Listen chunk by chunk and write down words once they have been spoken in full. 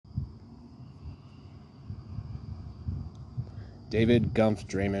David Gumpf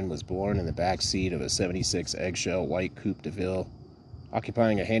Draymond was born in the back seat of a '76 eggshell white Coupe de Ville,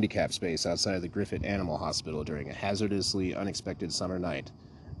 occupying a handicap space outside of the Griffith Animal Hospital during a hazardously unexpected summer night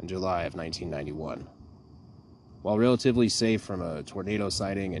in July of 1991. While relatively safe from a tornado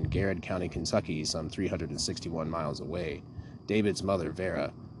sighting in Garrett County, Kentucky, some 361 miles away, David's mother,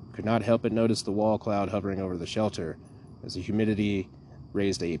 Vera, could not help but notice the wall cloud hovering over the shelter as the humidity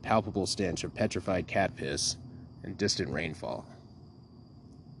raised a palpable stench of petrified cat piss and distant rainfall.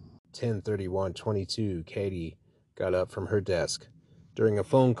 10:31:22, Katie got up from her desk during a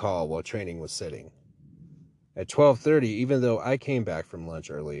phone call while training was sitting. At 12:30, even though I came back from lunch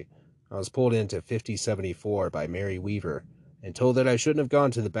early, I was pulled into 5074 by Mary Weaver and told that I shouldn't have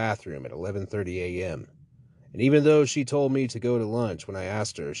gone to the bathroom at 11:30 a.m. And even though she told me to go to lunch when I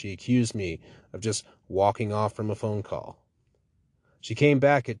asked her, she accused me of just walking off from a phone call. She came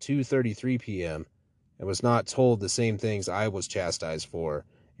back at 2:33 p.m. and was not told the same things I was chastised for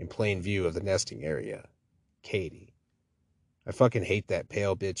in plain view of the nesting area. Katie. I fucking hate that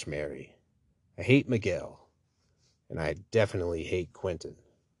pale bitch Mary. I hate Miguel. And I definitely hate Quentin.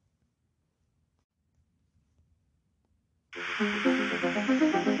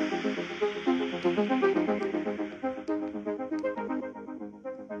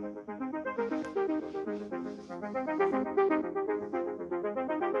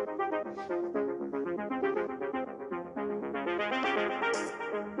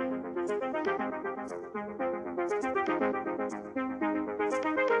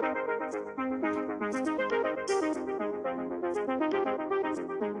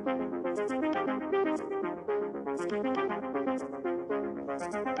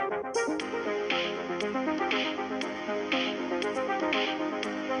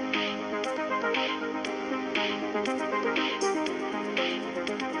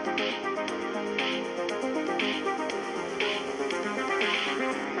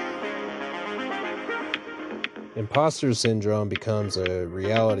 Imposter syndrome becomes a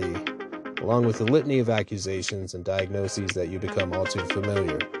reality, along with a litany of accusations and diagnoses that you become all too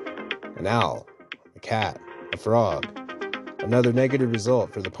familiar. An owl, a cat, a frog, another negative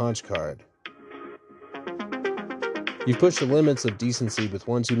result for the punch card. You've pushed the limits of decency with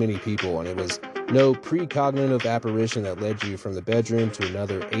one too many people, and it was no precognitive apparition that led you from the bedroom to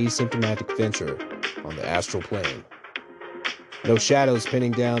another asymptomatic venture on the astral plane. No shadows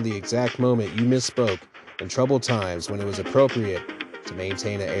pinning down the exact moment you misspoke in troubled times when it was appropriate to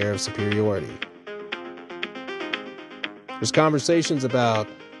maintain an air of superiority. There's conversations about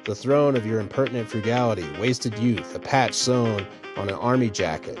the throne of your impertinent frugality, wasted youth, a patch sewn on an army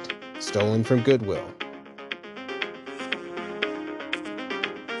jacket, stolen from Goodwill.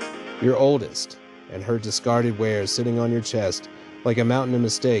 Your oldest, and her discarded wares sitting on your chest like a mountain of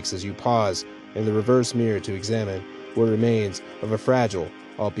mistakes as you pause in the reverse mirror to examine what remains of a fragile,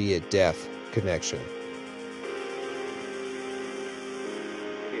 albeit deaf, connection.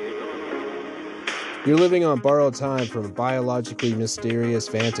 You're living on borrowed time from a biologically mysterious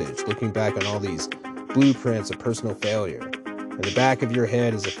vantage, looking back on all these blueprints of personal failure. In the back of your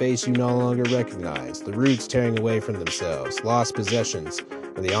head is a face you no longer recognize, the roots tearing away from themselves, lost possessions,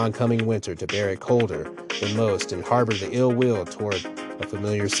 and the oncoming winter to bear it colder than most and harbor the ill will toward a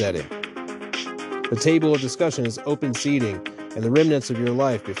familiar setting. The table of discussion is open seating, and the remnants of your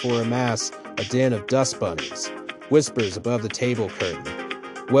life before amass a den of dust bunnies, whispers above the table curtain,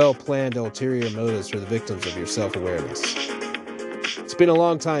 well-planned ulterior motives for the victims of your self-awareness. It's been a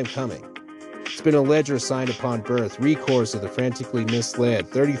long time coming. It's been a ledger signed upon birth, recourse of the frantically misled,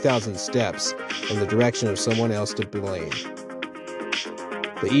 30,000 steps in the direction of someone else to blame.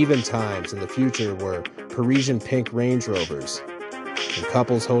 The even times in the future were Parisian pink Range Rovers and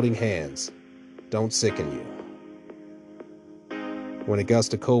couples holding hands don't sicken you. When a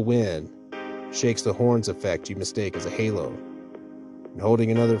gust of cold wind shakes the horns effect you mistake as a halo, and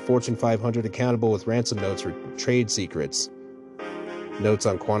holding another Fortune 500 accountable with ransom notes for trade secrets. Notes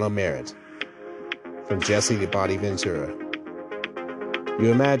on quantum merit. From Jesse the Body Ventura.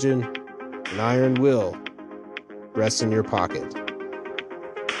 You imagine an iron will rests in your pocket.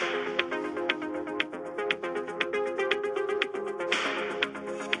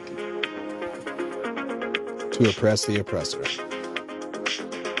 To oppress the oppressor.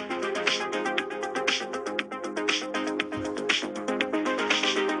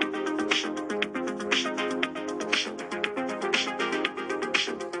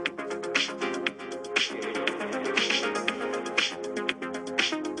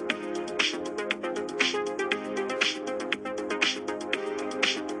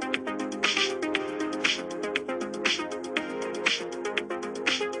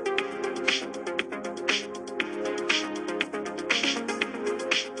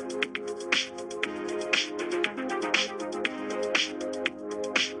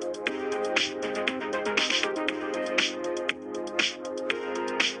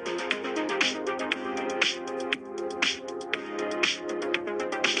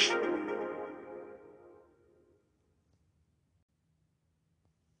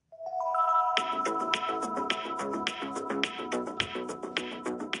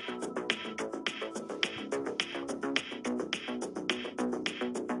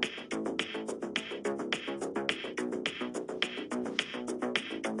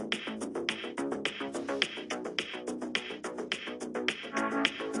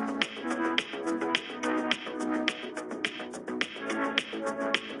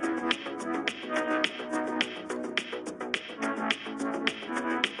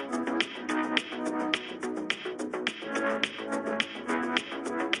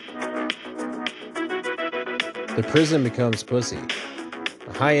 The prison becomes Pussy,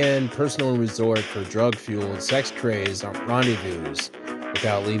 a high-end personal resort for drug-fueled, sex-crazed rendezvous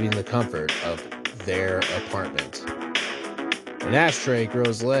without leaving the comfort of their apartment. An ashtray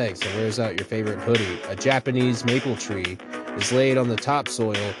grows legs and wears out your favorite hoodie. A Japanese maple tree is laid on the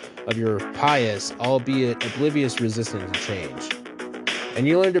topsoil of your pious, albeit oblivious resistance to change. And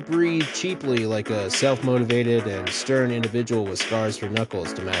you learn to breathe cheaply like a self-motivated and stern individual with scars for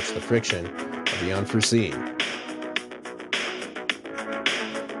knuckles to match the friction of the unforeseen.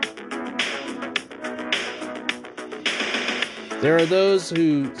 There are those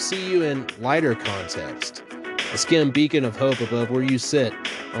who see you in lighter context, a skim beacon of hope above where you sit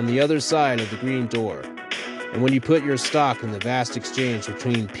on the other side of the green door. And when you put your stock in the vast exchange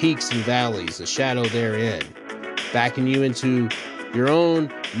between peaks and valleys, a shadow therein, backing you into your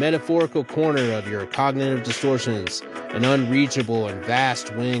own metaphorical corner of your cognitive distortions, an unreachable and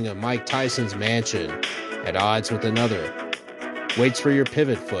vast wing of Mike Tyson's mansion, at odds with another, waits for your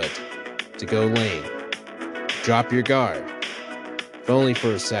pivot foot to go lame. Drop your guard, if only for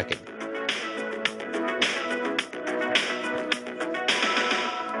a second.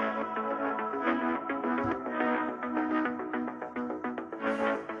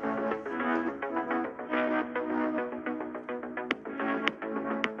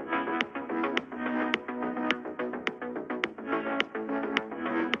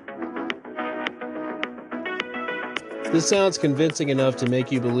 This sounds convincing enough to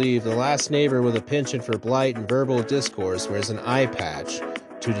make you believe the last neighbor with a penchant for blight and verbal discourse wears an eye patch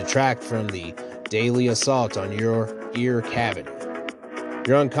to detract from the daily assault on your ear cavity.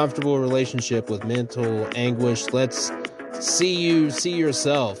 Your uncomfortable relationship with mental anguish lets you see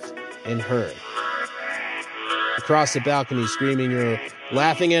yourself in her. Across the balcony screaming you're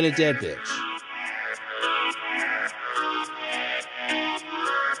laughing at a dead bitch.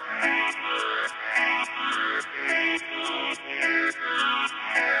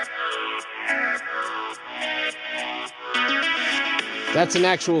 That's an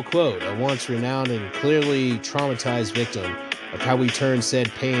actual quote, a once renowned and clearly traumatized victim of how we turn said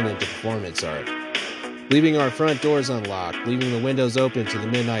pain into performance art. Leaving our front doors unlocked, leaving the windows open to the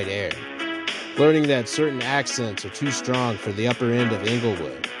midnight air. Learning that certain accents are too strong for the upper end of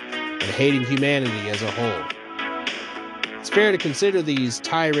Inglewood, and hating humanity as a whole. It's fair to consider these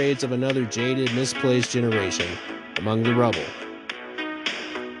tirades of another jaded, misplaced generation among the rubble.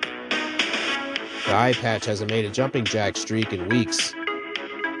 The eye patch hasn't made a jumping jack streak in weeks.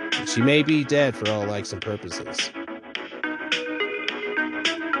 She may be dead for all likes and purposes.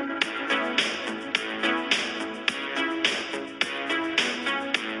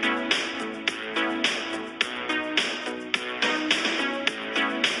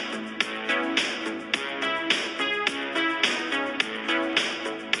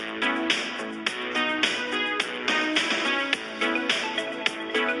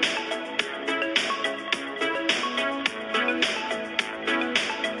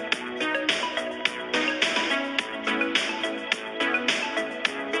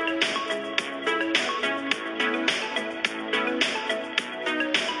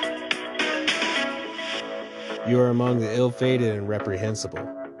 You are among the ill-fated and reprehensible.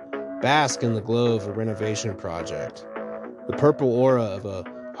 Bask in the glow of a renovation project. The purple aura of a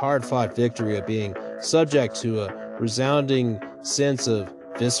hard-fought victory of being subject to a resounding sense of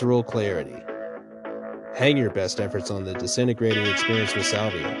visceral clarity. Hang your best efforts on the disintegrating experience with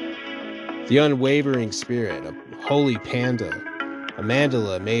salvia. The unwavering spirit, a holy panda, a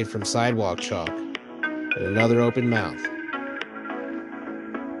mandala made from sidewalk chalk, and another open mouth.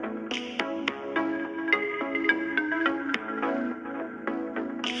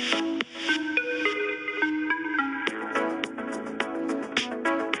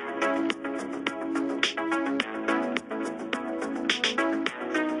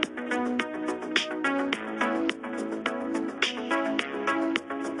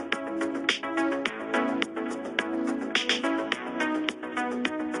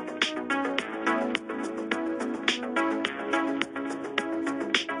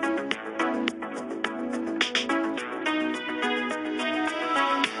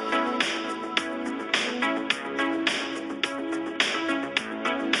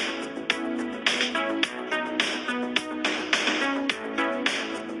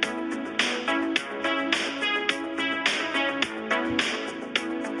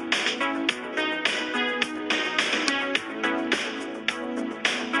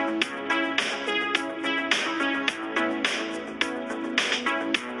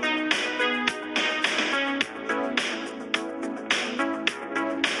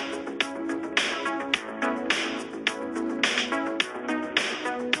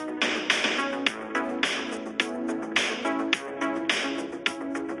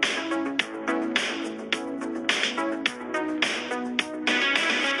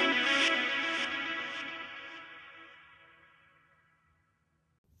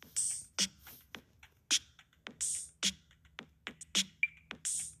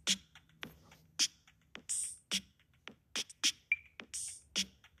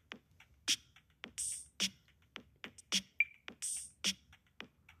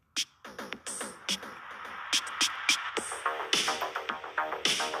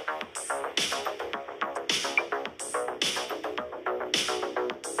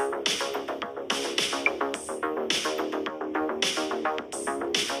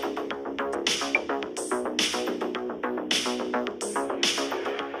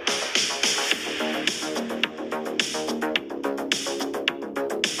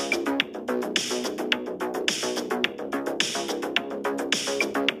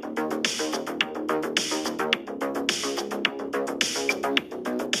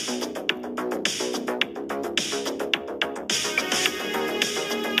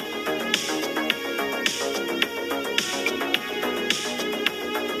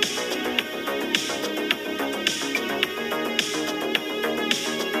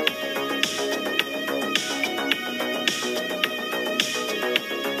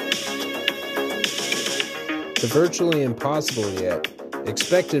 virtually impossible yet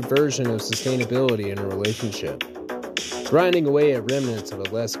expected version of sustainability in a relationship, grinding away at remnants of a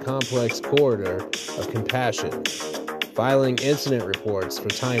less complex corridor of compassion, filing incident reports for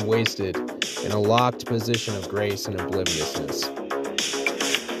time wasted in a locked position of grace and obliviousness.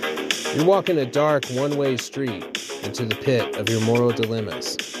 You're walking a dark one-way street into the pit of your moral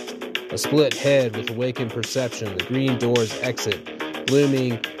dilemmas. A split head with awakened perception, the green door's exit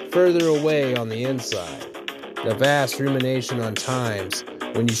looming further away on the inside. A vast rumination on times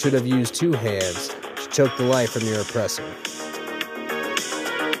when you should have used two hands to choke the life from your oppressor.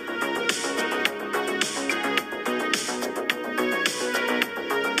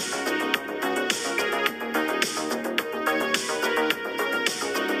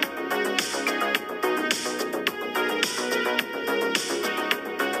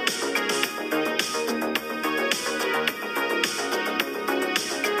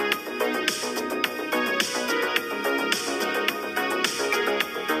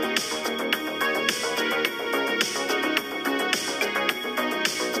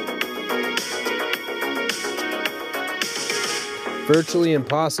 Virtually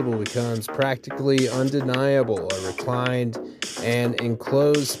impossible becomes practically undeniable, a reclined and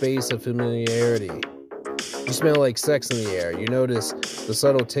enclosed space of familiarity. You smell like sex in the air. You notice the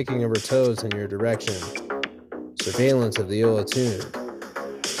subtle ticking of her toes in your direction. Surveillance of the ill-attuned.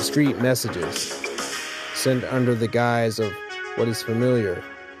 Discreet messages sent under the guise of what is familiar,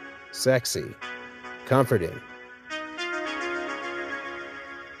 sexy, comforting.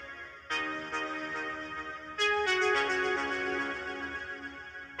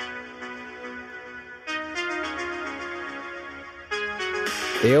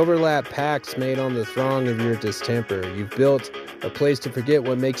 They overlap pacts made on the throng of your distemper. You've built a place to forget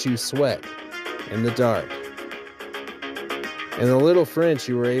what makes you sweat in the dark. And the little French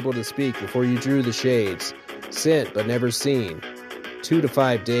you were able to speak before you drew the shades, sent but never seen. 2 to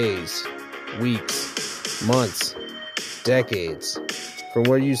 5 days, weeks, months, decades, from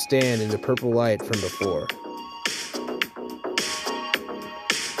where you stand in the purple light from before.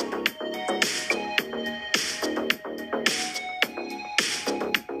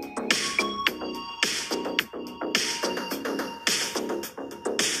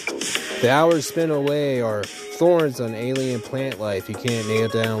 The hours spent away are thorns on alien plant life you can't nail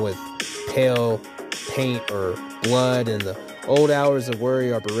down with pale paint or blood, and the old hours of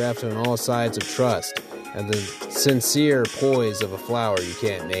worry are bereft on all sides of trust and the sincere poise of a flower you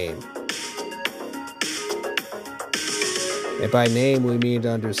can't name. And by name we mean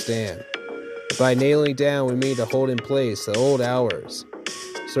to understand. By nailing down we mean to hold in place the old hours,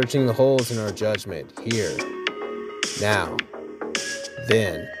 searching the holes in our judgment, here, now,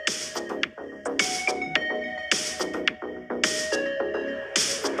 then.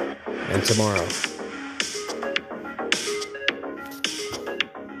 And tomorrow.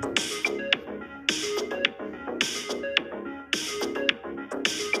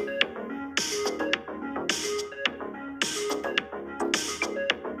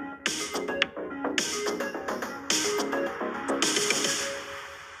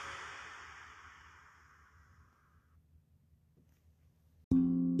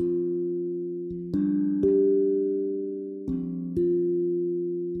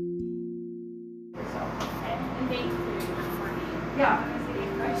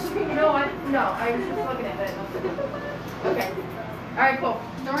 I was just looking at it. Okay. Alright, cool.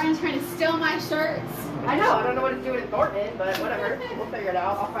 Thornton's trying to steal my shirts. I know. I don't know what it's doing in Thornton, but whatever. We'll figure it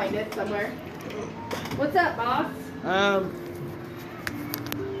out. I'll find it somewhere. What's up, boss? I'm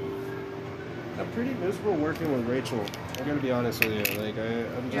pretty miserable working with Rachel. I'm gonna be honest with you. Like,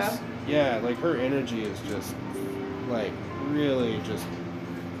 I'm just, yeah, like her energy is just, like, really just.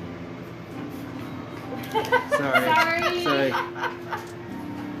 Sorry.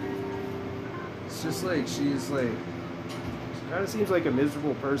 It's just like she kind of seems like a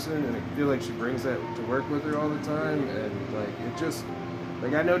miserable person, and I feel like she brings that to work with her all the time, and like it just,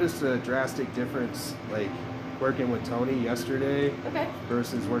 like I noticed a drastic difference, like working with Tony yesterday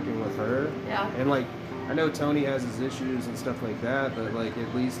versus working with her. Yeah. And like I know Tony has his issues and stuff like that, but like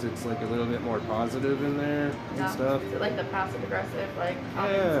at least it's like a little bit more positive in there and stuff. So like the passive aggressive, like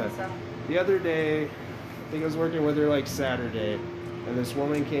comments and stuff. The other day, I think I was working with her like Saturday, and this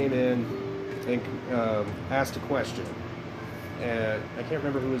woman came in and asked a question. And I can't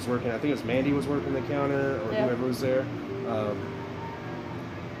remember who was working. I think it was Mandy was working the counter, or whoever was there.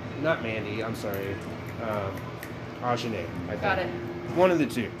 Not Mandy, I'm sorry. Ajane, I think. Got it. One of the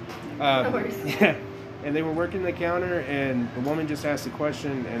two. No worries. Yeah. And they were working the counter, and the woman just asked a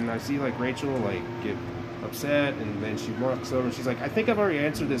question, and I see like Rachel like get upset, and then she walks over and she's like, I think I've already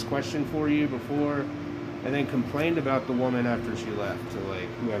answered this question for you before. and then complained about the woman after she left to like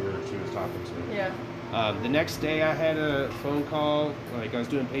whoever she was talking to. Yeah. The next day I had a phone call, like I was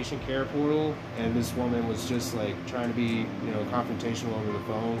doing patient care portal, and this woman was just like trying to be, confrontational over the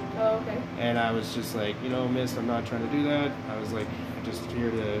phone. Oh, okay. And I was just like, miss, I'm not trying to do that. I was like, just here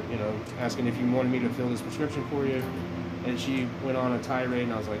to, asking if you wanted me to fill this prescription for you. And she went on a tirade,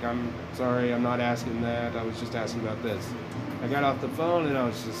 and I was like, I'm sorry, I'm not asking that. I was just asking about this. I got off the phone, and I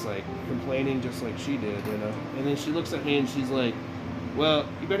was just like complaining just like she did, And then she looks at me, and she's like, well,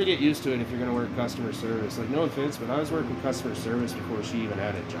 you better get used to it if you're going to work customer service. Like, no offense, but I was working customer service before she even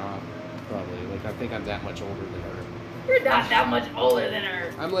had a job, probably. Like, I think I'm that much older than her. You're not that much older than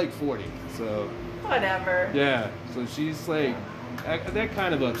her. I'm like 40, so... Whatever. Yeah, so she's like... that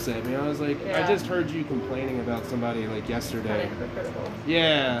kind of upset me. I was like, I just heard you complaining about somebody, like, yesterday. Kind of hypocritical.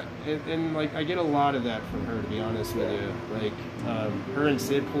 Yeah, and, like, I get a lot of that from her, to be honest with you. Like, her and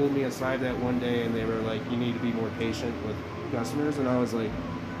Sid pulled me aside that one day, and they were like, you need to be more patient with customers, and I was like,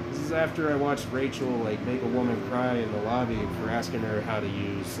 this is after I watched Rachel like make a woman cry in the lobby for asking her how to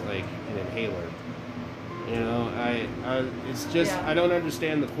use like an inhaler. It's just I don't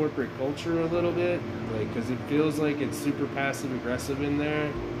understand the corporate culture a little bit, like, because it feels like it's super passive aggressive in there,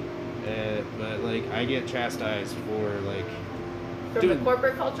 but like I get chastised for like from the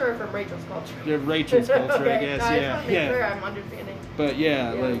corporate culture or from Rachel's culture? Rachel's culture, okay. I guess. No, Yeah. Sure, I'm understanding. But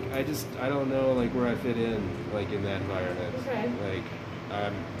like I don't know like where I fit in like in that environment. Okay. Like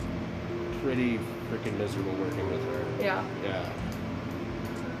I'm pretty freaking miserable working with her. Yeah.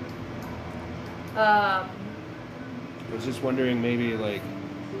 I was just wondering, maybe like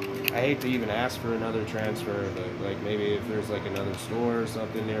I hate to even ask for another transfer, but like maybe if there's like another store or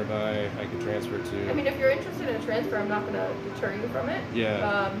something nearby I could transfer to. I mean, if you're interested in a transfer, I'm not going to deter you from it.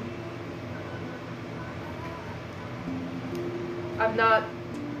 Yeah. I'm not.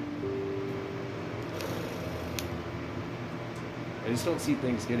 I just don't see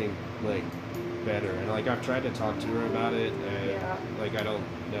things getting like better, and like I've tried to talk to her about it, and like I don't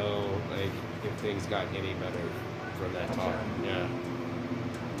know like if things got any better from that talk. Yeah.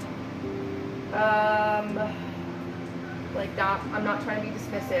 Like not. I'm not trying to be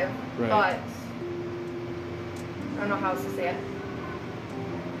dismissive, Right. but I don't know how else to say it.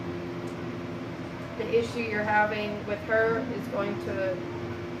 The issue you're having with her is going to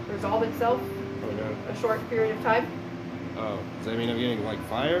resolve itself Oh no. in a short period of time. Oh, does that mean I'm getting like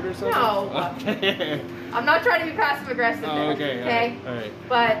fired or something? No. Okay. I'm not trying to be passive aggressive Oh, there. okay. All right.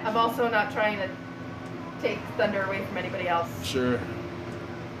 But I'm also not trying to take thunder away from anybody else. Sure.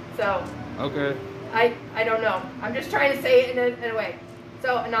 So Okay. I don't know. I'm just trying to say it in a way.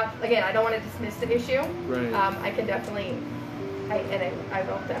 So I don't want to dismiss the issue. Right. I can definitely, I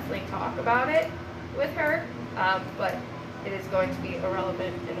will definitely talk about it with her. But it is going to be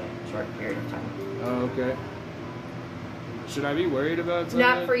irrelevant in a short period of time. Oh, okay. Should I be worried about something?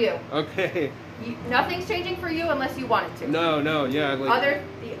 Not for you. Okay. Nothing's changing for you unless you want it to. No, yeah. Like,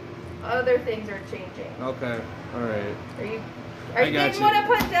 Other things are changing. Okay. All right. Are you getting what I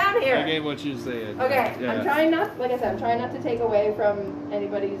put down here? I get what you're saying. Okay, Yeah. I'm trying not, like I said, I'm trying not to take away from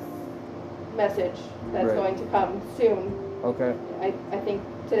anybody's message that's Right. going to come soon. Okay. I think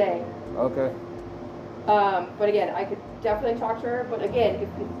today. Okay. But again, I could definitely talk to her. But again,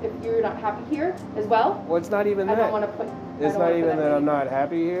 if you're not happy here as well, Well, it's not even I that. don't want to put. It's not even that I'm not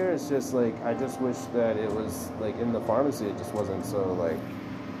happy here. It's just like I just wish that it was like in the pharmacy. It just wasn't so like.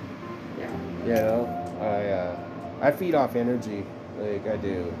 Yeah. I feed off energy, like I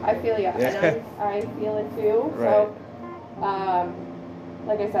do. I feel you. Yeah. And I feel it too. Right. So,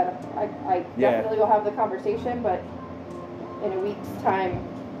 like I said, I definitely will have the conversation, but in a week's time,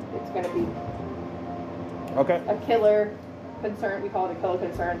 it's going to be Okay. a killer concern. We call it a killer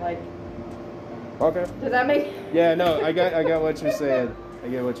concern. Like, Okay. does that make? Yeah. No, I got what you're saying. I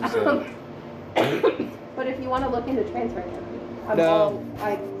get what you're saying. But if you want to look into transferring it,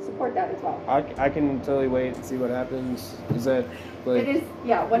 I support that as well. I can totally wait and see what happens. Is that like? It is,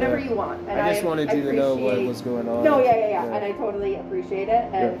 whatever you want. And I just wanted you to know what appreciate- was going on. No, yeah, and I totally appreciate it.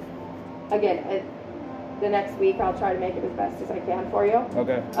 And again, the next week I'll try to make it as best as I can for you.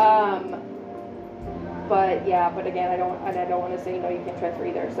 Okay. But again, I don't want to say no, you can't transfer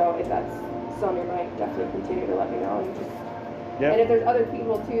either. So if that's still on your mind, definitely continue to let me know. And just and if there's other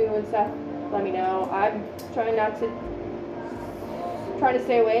people too and stuff, let me know. I'm trying to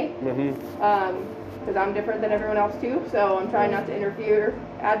stay away. Because I'm different than everyone else too, so I'm trying not to interfere,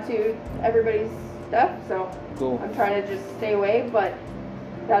 add to everybody's stuff. So Cool. I'm trying to just stay away, but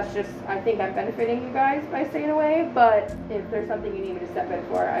that's just, I think I'm benefiting you guys by staying away. But if there's something you need me to step in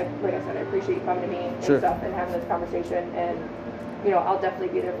for, like I said, I appreciate you coming to me and Sure. stuff and having this conversation. And I'll definitely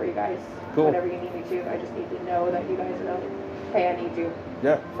be there for you guys. Cool. Whenever you need me to. I just need to know that you guys know, hey, I need you.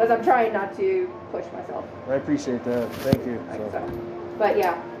 Yeah. Because I'm trying not to push myself. I appreciate that. Thank you. But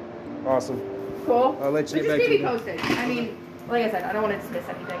yeah. Awesome. Cool. I'll let you get back just to keep me posted. I mean, like I said, I don't want to dismiss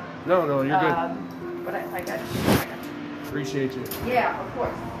anything. No, you're good. But I got you. Appreciate you. Yeah, of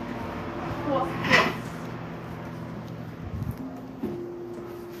course. Cool.